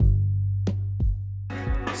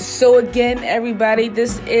So again, everybody,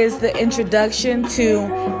 this is the introduction to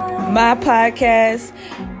my podcast,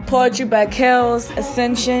 Poetry by Kels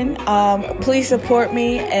Ascension. Please support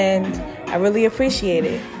me, and I really appreciate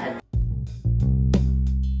it.